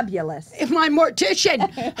fabulous. My mortician.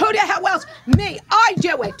 Who the hell else? Me. I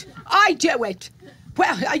do it. I do it.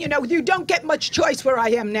 Well, you know, you don't get much choice where I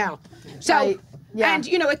am now. So, Right. Yeah. and,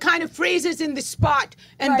 you know, it kind of freezes in the spot,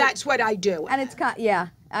 and Right. that's what I do. And it's got, yeah,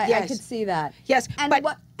 I Yes. could see that. Yes, And but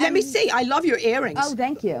what- let me and- see. I love your earrings. Oh,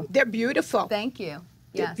 thank you. They're beautiful. Thank you.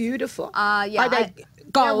 They're Yes. beautiful. Yeah, Are they they're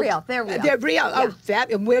gold? real, they're real. They're real. Yeah. Oh,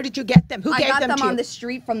 fab. And where did you get them? Who I gave got them them to on you? the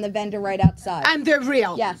street from the vendor right outside. And they're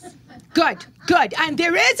real. Yes. Good, good. And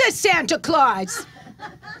there is a Santa Claus.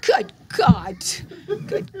 Good God.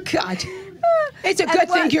 Good God. It's a good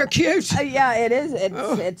thing you're cute. Yeah, it is.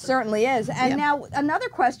 It certainly is. And Yeah. now another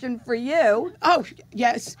question for you. Oh,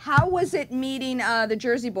 yes. How was it meeting the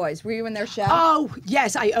Jersey Boys? Were you in their show? Oh,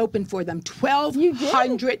 yes, I opened for them.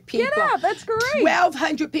 1,200 people. Get out, that's great.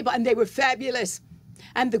 1,200 people, and they were fabulous.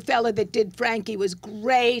 And the fella that did Frankie was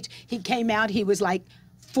great. He came out, he was like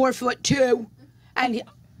 4'2", and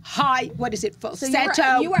high, what is it, so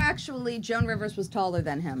falsetto. you were actually, Joan Rivers was taller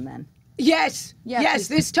than him then. Yes, Yes, yes,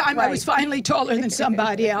 this time I was right. finally taller than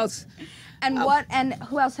somebody else. And and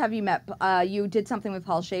who else have you met? You did something with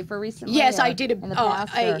Paul Schaefer recently? Yes, or I did in the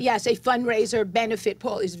past, or- a fundraiser benefit.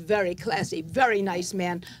 Paul is very classy, very nice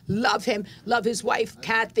man. Love him. Love his wife,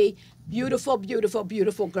 Kathy. Beautiful, beautiful,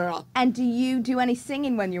 beautiful girl. And do you do any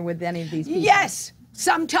singing when you're with any of these people? Yes.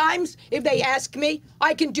 Sometimes, if they ask me,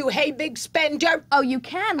 I can do Hey Big Spender. Oh, you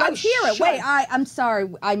can? Let's hear it. sure. Wait, I'm sorry.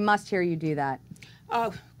 I must hear you do that.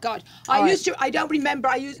 Oh, God. All right. I don't remember.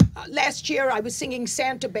 Last year I was singing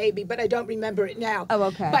Santa Baby, but I don't remember it now. Oh,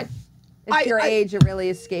 okay. But It's your age, it really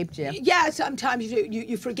escaped you. yeah, sometimes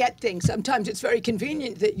you forget things. Sometimes it's very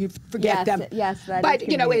convenient that you forget Yes, them. yes, that is But,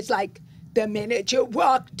 you know, convenient. it's like the minute you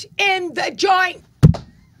walked in the joint,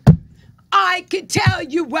 I could tell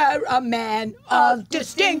you were a man of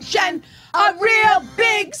distinction, a real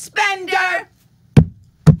big spender,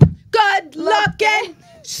 good looking,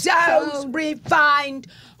 so refined.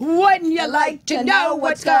 Wouldn't you like to know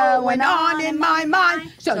what's going on in my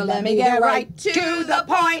mind? So let me get right to the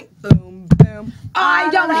point. Boom, boom. I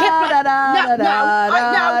don't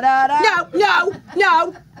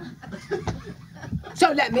no.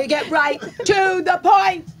 So let me get right to the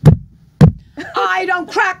point. I don't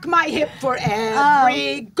crack my hip for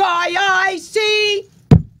every guy I see.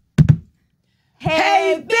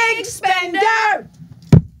 Hey, big spender.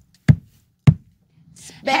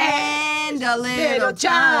 Spend a little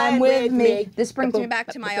time with me. This brings me back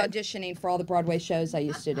to my auditioning for all the Broadway shows I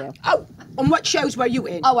used to do. Oh, and what shows were you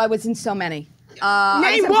in? Oh, I was in so many.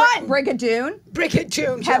 Name one. Brigadoon.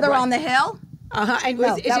 Brigadoon. Heather on the Hill. And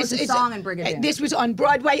No, that was a song in Brigadoon. This was on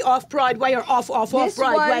Broadway, off Broadway, or off This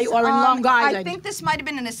Broadway, was, or in Long Island. I think this might have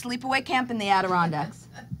been in a sleepaway camp in the Adirondacks.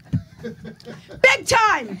 Big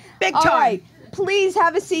time. Big All time. right, please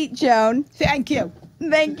have a seat, Joan. Thank you.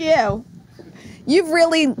 Thank you. You've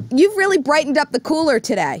really brightened up the cooler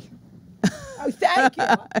today. Oh, thank you.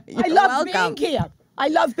 I You're love welcome. being here. I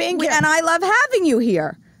love being here. And I love having you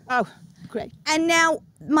here. Oh, great. And now,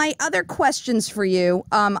 my other questions for you,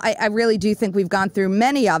 I really do think we've gone through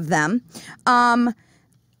many of them.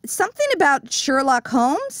 Something about Sherlock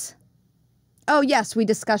Holmes? Oh, yes, we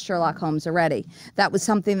discussed Sherlock Holmes already. That was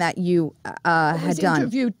something that you had was done.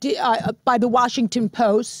 interviewed by the Washington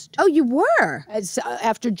Post Oh, you were? as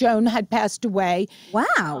after Joan had passed away.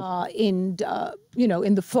 Wow. In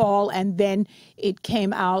the fall, and then it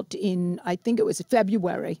came out in, I think it was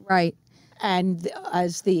February. Right. And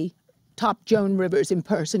as the top Joan Rivers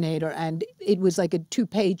impersonator, and it was like a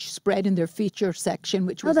 2-page spread in their feature section,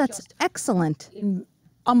 which was that's just excellent.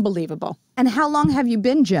 unbelievable. And how long have you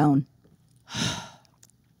been Joan?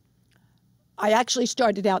 I actually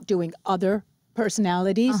started out doing other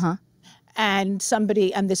personalities, and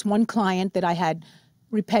this one client that I had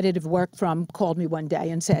repetitive work from called me one day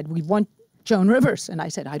and said, "We want Joan Rivers." And I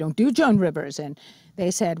said, "I don't do Joan Rivers." And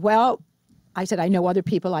they said, "Well," I said, "I know other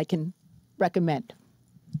people I can recommend."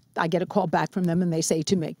 I get a call back from them and they say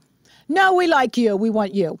to me, "No, we like you, we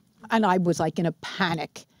want you." And I was like in a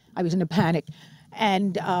panic. I was in a panic.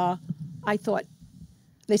 And I thought,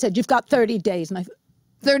 they said, "You've got 30 days. And I thought,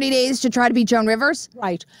 30 days to try to be Joan Rivers?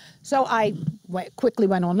 right. So I quickly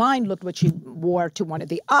went online, looked what she wore to one of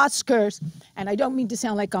the Oscars. And I don't mean to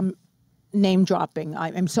sound like I'm name dropping.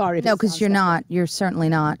 I'm sorry. If No, it because sounds you're like not. You're certainly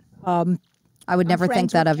not. I would never think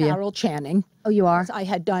friends that with of you. Carol Channing. Oh, you are? I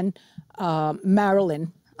had done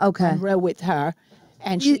Marilyn Okay. Monroe with her.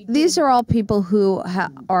 And These are all people who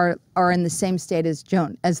are in the same state as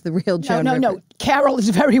Joan, as the real Joan Rivers. No. Carol is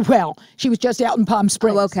very well. She was just out in Palm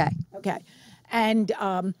Springs. Oh, okay. Okay. And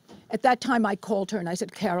at that time, I called her and I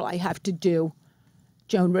said, "Carol, I have to do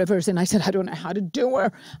Joan Rivers." And I said, "I don't know how to do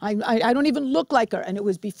her. I don't even look like her." And it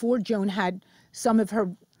was before Joan had some of her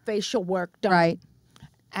facial work done. Right.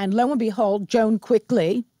 And lo and behold, Joan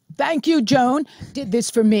quickly, thank you, Joan, did this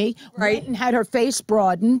for me. Right. Went and had her face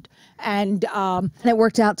broadened. And it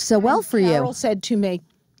worked out so well for Carol you. said to me,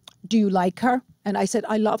 "Do you like her?" And I said,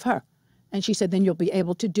 "I love her." And she said, "Then you'll be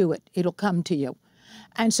able to do it. It'll come to you."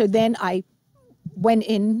 And so then I went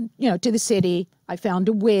in, to the city. I found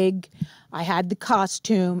a wig. I had the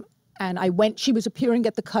costume. And I went, she was appearing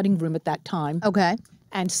at the cutting room at that time. Okay.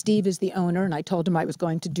 And Steve is the owner. And I told him I was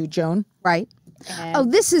going to do Joan. Right. Oh,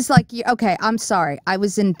 this is like, okay, I'm sorry. I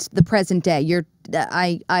was in the present day.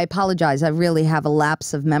 I apologize. I really have a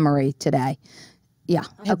lapse of memory today. Yeah,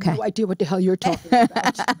 I have okay. no idea what the hell you're talking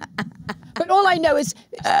about. But all I know is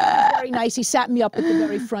Steve was very nice. He sat me up at the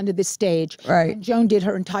very front of the stage. Right. And Joan did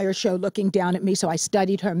her entire show looking down at me, so I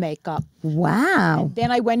studied her makeup. Wow. Then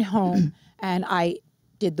I went home and I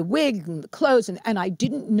did the wig and the clothes, and I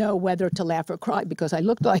didn't know whether to laugh or cry because I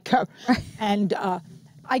looked like her. And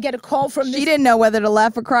I get a call from this. She didn't know whether to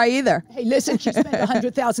laugh or cry either. Hey, listen, she spent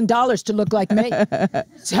 $100,000 to look like me.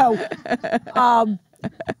 So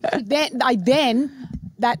then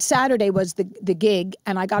that Saturday was the gig,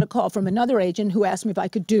 and I got a call from another agent who asked me if I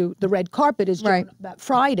could do the red carpet as Joan that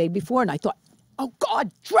Friday before, and I thought, oh God,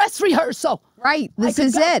 dress rehearsal. Right, this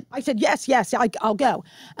is go. it. I said, yes, I'll go.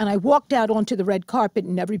 And I walked out onto the red carpet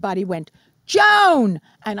and everybody went, "Joan!"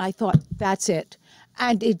 And I thought, that's it.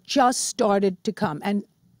 And it just started to come. And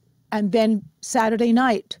then Saturday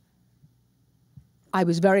night, I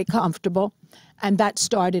was very comfortable, and that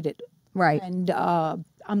started it. Right. And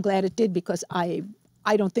I'm glad it did because I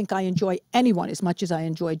don't think I enjoy anyone as much as I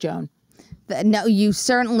enjoy Joan. No, you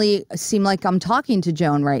certainly seem like I'm talking to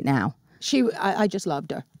Joan right now. I just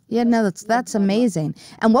loved her. Yeah, no, that's amazing.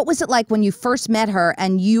 And what was it like when you first met her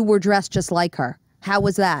and you were dressed just like her? How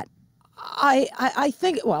was that? I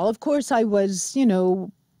think, well, of course I was,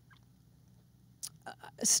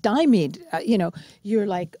 stymied. You're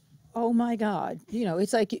like, oh my God,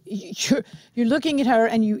 it's like you're looking at her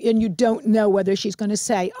and you don't know whether she's going to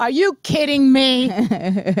say, "Are you kidding me?"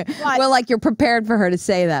 Well, like you're prepared for her to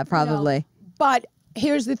say that probably. But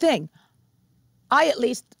here's the thing. I at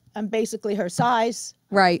least am basically her size.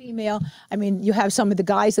 Right. Female. I mean, you have some of the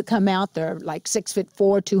guys that come out, they're like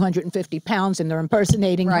 6'4", 250 pounds, and they're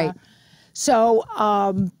impersonating Right. her. So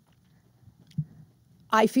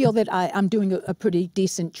I feel that I'm doing a pretty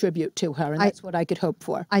decent tribute to her, and that's what I could hope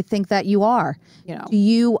for. I think that you are. Do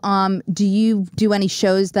you do any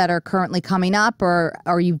shows that are currently coming up,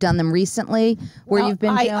 or you've done them recently where you've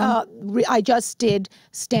been doing? I just did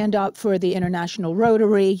stand up for the International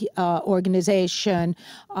Rotary organization,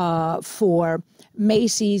 for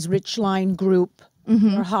Macy's Richline Group,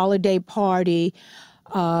 their holiday party.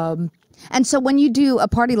 And so when you do a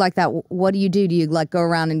party like that, what do? Do you like go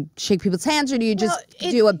around and shake people's hands, or do you just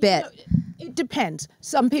do a bit? It depends.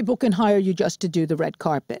 Some people can hire you just to do the red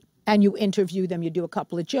carpet, and you interview them. You do a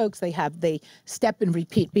couple of jokes. They step and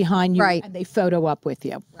repeat behind you, Right. and they photo up with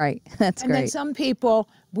you. Right, that's And great. then some people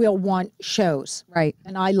will want shows. Right.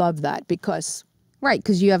 And I love that because Right,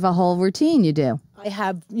 because you have a whole routine you do. I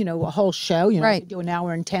have, a whole show. I Right. can do an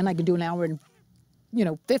hour and 10. I can do an hour and,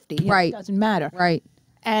 50. Right. It doesn't matter. Right.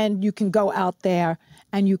 And you can go out there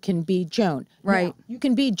and you can be Joan. Right. Now, you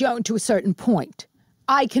can be Joan to a certain point.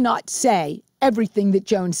 I cannot say everything that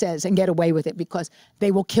Joan says and get away with it because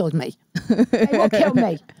they will kill me. They will kill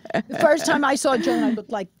me. The first time I saw Joan, I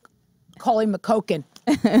looked like Colin McCoken.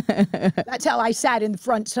 That's how I sat in the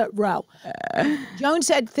front row. Joan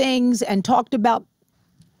said things and talked about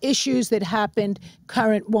issues that happened,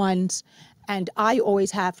 current ones, and I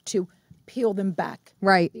always have to peel them back.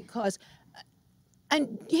 Right. Because,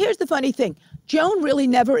 and here's the funny thing, Joan really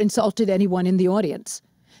never insulted anyone in the audience.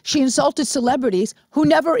 She insulted celebrities who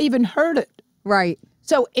never even heard it. Right.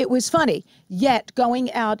 So it was funny. Yet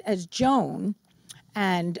going out as Joan,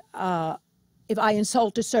 and if I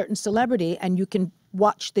insult a certain celebrity, and you can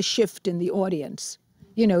watch the shift in the audience,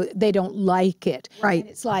 you know, they don't like it. Right. And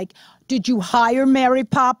it's like, did you hire Mary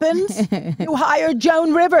Poppins? You hired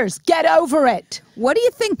Joan Rivers. Get over it. What do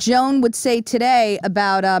you think Joan would say today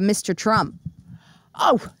about Mr. Trump?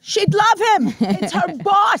 Oh, she'd love him. It's her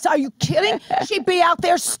boss. Are you kidding? She'd be out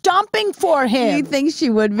there stomping for him. Do you think she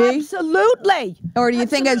would be? Absolutely. Or do you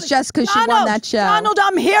think it's just because she won Donald, that show? Donald,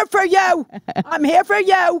 I'm here for you. I'm here for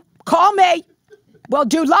you. Call me. We'll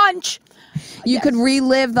do lunch. You could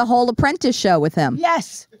relive the whole Apprentice show with him.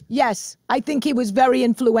 Yes, yes. I think he was very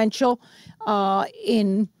influential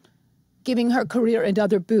in giving her career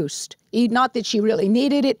another boost. Not that she really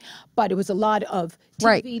needed it, but it was a lot of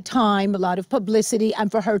TV time, a lot of publicity,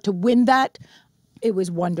 and for her to win that, it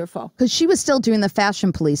was wonderful. Because she was still doing the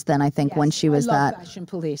Fashion Police then, I think, when she was I love that. Fashion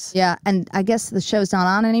Police. Yeah, and I guess the show's not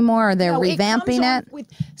on anymore, or they're No, revamping comes on it. with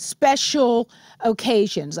special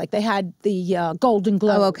occasions, like they had the Golden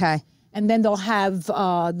Globes. Oh, okay. And then they'll have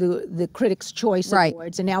the Critics' Choice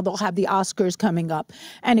Awards, and now they'll have the Oscars coming up.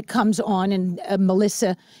 And it comes on, and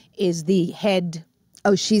Melissa is the head.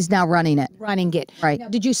 Oh, she's now running it. Running it. Right. Now,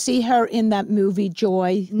 did you see her in that movie,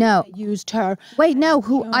 Joy? No. They used her. Wait, no,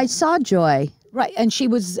 who? I saw Joy. Right, and she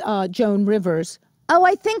was Joan Rivers. Oh,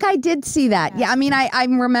 I think I did see that. Yeah, I mean,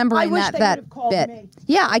 I'm remembering wish that they that would've called bit. me.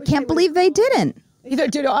 Yeah, I can't believe they didn't. Neither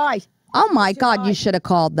did I. Oh my God, you should have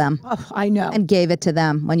called them Oh, I know. and gave it to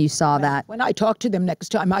them when you saw that. When I talk to them next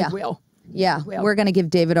time, I will. Yeah, Well- we're going to give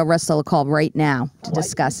David O. Russell a call right now to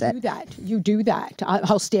discuss You it. do that. You do that.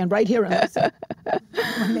 I'll stand right here and listen.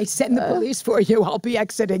 When they send the police for you, I'll be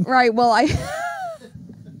exiting. Right, well, I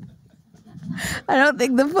don't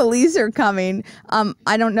think the police are coming.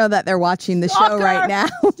 I don't know that they're watching the show right now.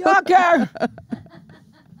 Stalker!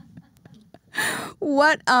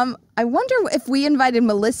 What I wonder if we invited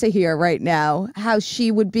Melissa here right now, how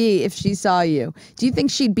she would be if she saw you. Do you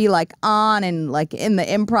think she'd be like on and like in the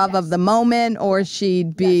improv of the moment, or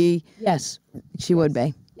she'd be Yes. she would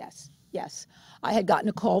be. Yes. Yes. I had gotten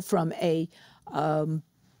a call from a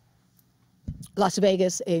Las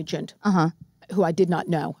Vegas agent who I did not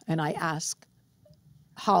know, and I asked,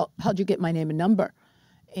 how'd you get my name and number?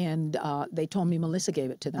 And they told me Melissa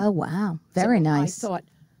gave it to them. Oh wow. Very So nice. I thought,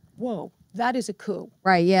 whoa, that is a coup.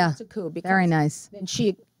 Right, yeah. That's a coup. Because Very nice. Then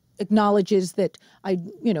she acknowledges that I,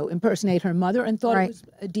 impersonate her mother, and thought Right. it was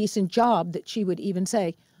a decent job that she would even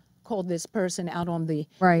say, call this person out on the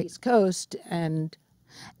Right. East Coast. And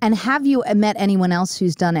And have you met anyone else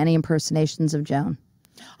who's done any impersonations of Joan?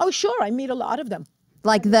 oh, sure, I meet a lot of them.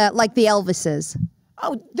 Like the Elvises.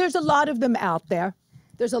 Oh, there's a lot of them out there.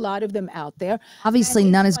 There's a lot of them out there. Obviously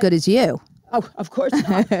none as good as you. Oh, of course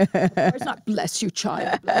not. Of course not. Bless you,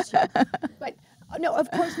 child. Bless you. But no,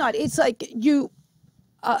 of course not. It's like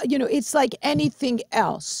it's like anything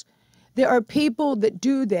else. There are people that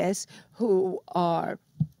do this who are,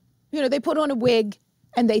 they put on a wig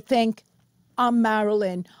and they think, I'm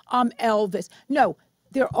Marilyn, I'm Elvis. No,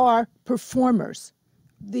 there are performers.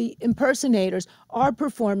 The impersonators are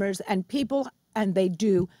performers and people, and they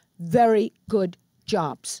do very good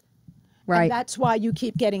jobs. Right. And that's why you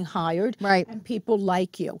keep getting hired. Right. And people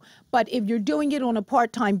like you. But if you're doing it on a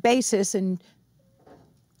part-time basis and,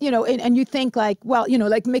 and you think like, well,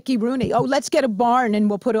 like Mickey Rooney, oh, let's get a barn and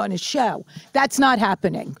we'll put on a show. That's not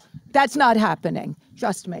happening. That's not happening.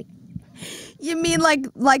 Trust me. You mean like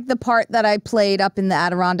the part that I played up in the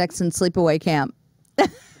Adirondacks in Sleepaway Camp?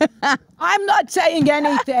 I'm not saying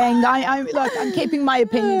anything. I'm keeping my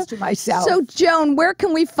opinions to myself. So, Joan, where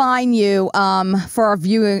can we find you for our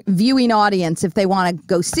viewing audience? If they want to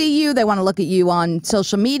go see you, they want to look at you on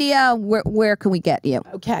social media, where can we get you?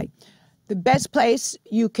 Okay. The best place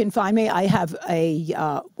you can find me, I have a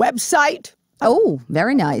website. Oh,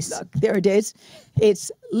 very nice. Look, there it is.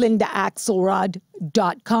 It's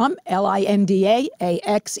lindaaxelrod.com,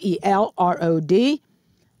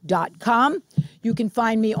 LINDAAXELROD.com. You can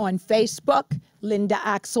find me on Facebook, Linda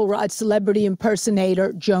Axelrod, Celebrity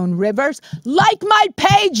Impersonator Joan Rivers. Like my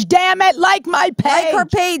page, damn it, like my page. Like her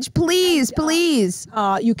page, please, please.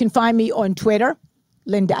 You can find me on Twitter,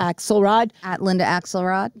 Linda Axelrod. At Linda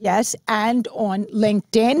Axelrod. Yes, and on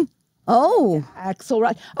LinkedIn. Oh,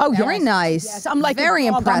 Axelrod. Oh, very nice. Yes, I'm like very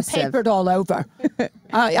a dog. impressive. I'm papered all over.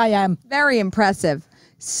 I am. Very impressive.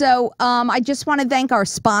 So I just want to thank our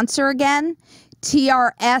sponsor again,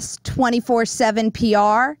 TRS 24/7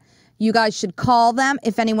 PR. You guys should call them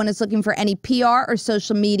if anyone is looking for any PR or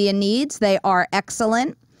social media needs. They are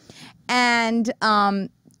excellent. And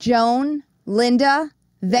Joan, Linda,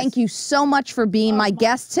 thank you so much for being my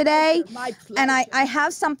guest today. My pleasure. And I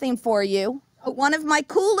have something for you. One of my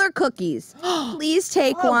cooler cookies. Please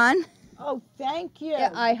take one. Oh, thank you.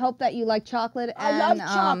 Yeah, I hope that you like chocolate. I love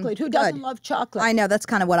chocolate. Who doesn't good. love chocolate? I know, that's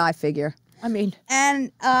kind of what I figure. I mean,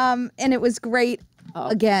 And it was great,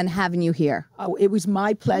 again, having you here. oh, it was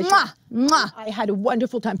my pleasure. Mwah, mwah. I had a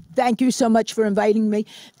wonderful time. Thank you so much for inviting me.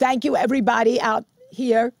 Thank you, everybody out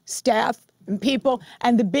here, staff and people,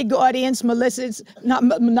 and the big audience, Melissa's, not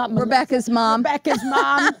Melissa, Rebecca's mom. Rebecca's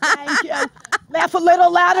mom. Thank you. Laugh a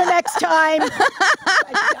little louder next time.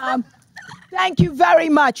 But, thank you very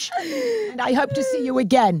much, and I hope to see you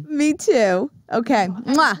again. Me too. Okay.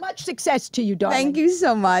 Mwah. Much success to you, darling. Thank you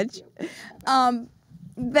so much.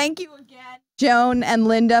 Thank you again, Joan and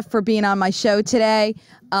Linda, for being on my show today.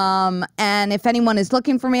 And if anyone is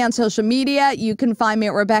looking for me on social media, you can find me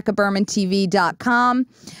at RebeccaBermanTV.com,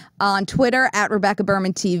 on Twitter at Rebecca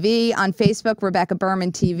Berman TV, on Facebook, Rebecca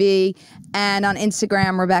Berman TV, and on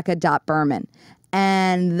Instagram, Rebecca.Berman.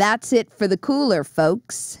 And that's it for the cooler,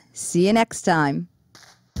 folks. See you next time.